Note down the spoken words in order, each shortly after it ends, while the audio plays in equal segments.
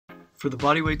For the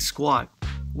bodyweight squat,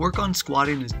 work on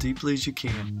squatting as deeply as you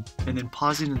can and then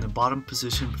pausing in the bottom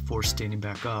position before standing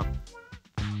back up.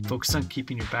 Focus on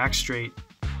keeping your back straight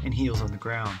and heels on the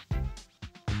ground.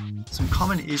 Some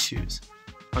common issues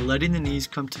are letting the knees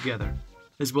come together,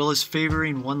 as well as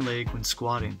favoring one leg when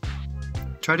squatting.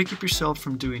 Try to keep yourself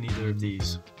from doing either of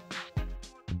these.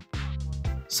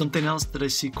 Something else that I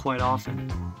see quite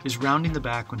often is rounding the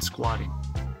back when squatting.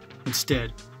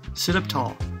 Instead, sit up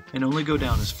tall and only go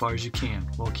down as far as you can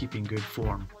while keeping good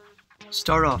form.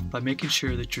 Start off by making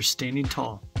sure that you're standing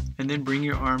tall and then bring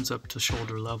your arms up to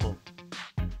shoulder level.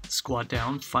 Squat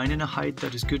down, finding a height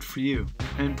that is good for you,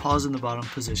 and pause in the bottom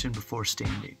position before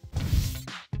standing.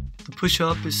 The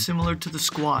push-up is similar to the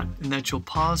squat in that you'll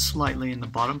pause slightly in the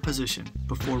bottom position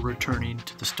before returning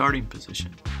to the starting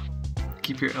position.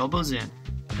 Keep your elbows in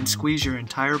and squeeze your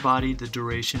entire body the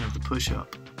duration of the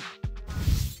push-up.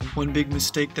 One big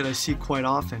mistake that I see quite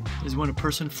often is when a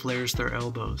person flares their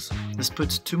elbows. This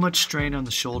puts too much strain on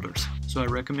the shoulders, so I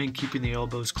recommend keeping the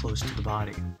elbows close to the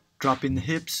body. Dropping the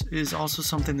hips is also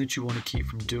something that you want to keep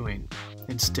from doing.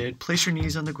 Instead, place your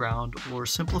knees on the ground or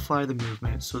simplify the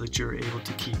movement so that you're able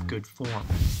to keep good form.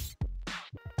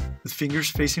 With fingers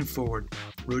facing forward,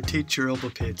 rotate your elbow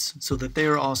pits so that they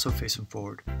are also facing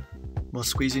forward. While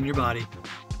squeezing your body,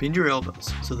 bend your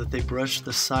elbows so that they brush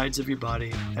the sides of your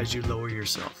body as you lower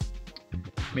yourself.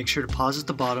 Make sure to pause at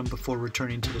the bottom before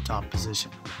returning to the top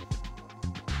position.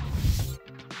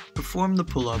 Perform the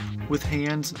pull-up with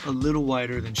hands a little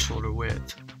wider than shoulder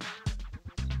width.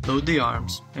 Load the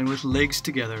arms, and with legs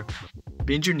together,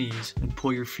 bend your knees and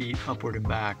pull your feet upward and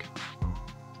back.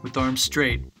 With arms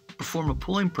straight, perform a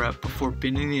pulling prep before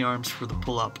bending the arms for the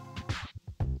pull-up.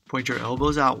 Point your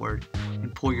elbows outward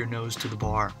and pull your nose to the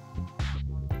bar.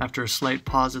 After a slight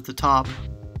pause at the top,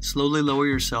 slowly lower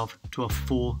yourself to a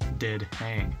full dead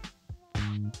hang.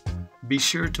 Be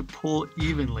sure to pull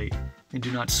evenly and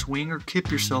do not swing or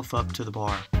kip yourself up to the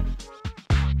bar.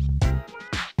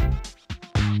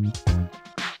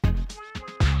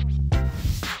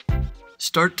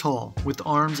 Start tall with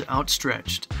arms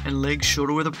outstretched and legs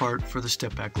shoulder width apart for the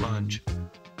step back lunge.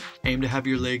 Aim to have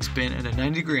your legs bent at a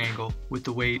 90-degree angle with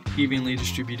the weight evenly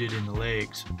distributed in the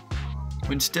legs.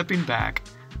 When stepping back,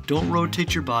 don't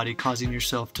rotate your body, causing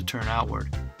yourself to turn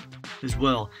outward. As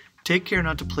well, take care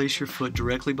not to place your foot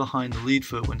directly behind the lead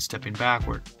foot when stepping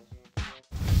backward.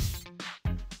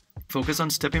 Focus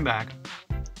on stepping back,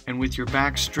 and with your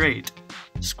back straight,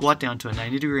 squat down to a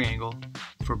 90-degree angle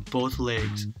for both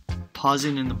legs,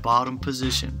 pausing in the bottom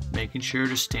position, making sure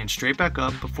to stand straight back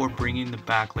up before bringing the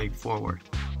back leg forward.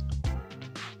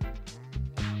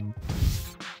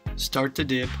 Start to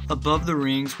dip above the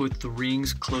rings with the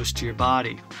rings close to your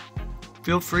body.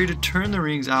 Feel free to turn the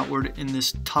rings outward in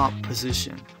this top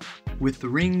position, with the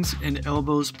rings and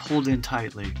elbows pulled in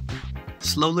tightly.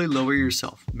 Slowly lower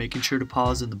yourself, making sure to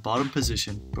pause in the bottom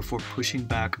position before pushing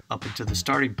back up into the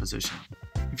starting position.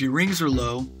 If your rings are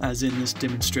low, as in this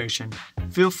demonstration,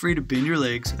 feel free to bend your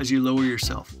legs as you lower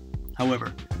yourself.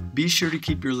 However, be sure to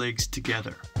keep your legs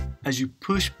together. As you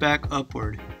push back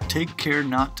upward, take care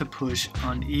not to push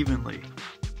unevenly.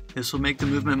 This will make the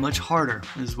movement much harder,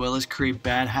 as well as create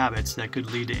bad habits that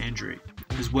could lead to injury.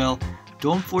 As well,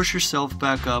 don't force yourself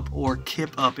back up or kip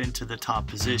up into the top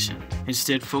position.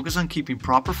 Instead, focus on keeping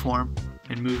proper form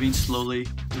and moving slowly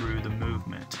through the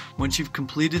movement. Once you've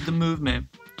completed the movement,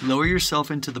 lower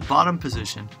yourself into the bottom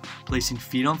position, placing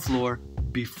feet on floor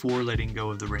before letting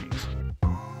go of the rings.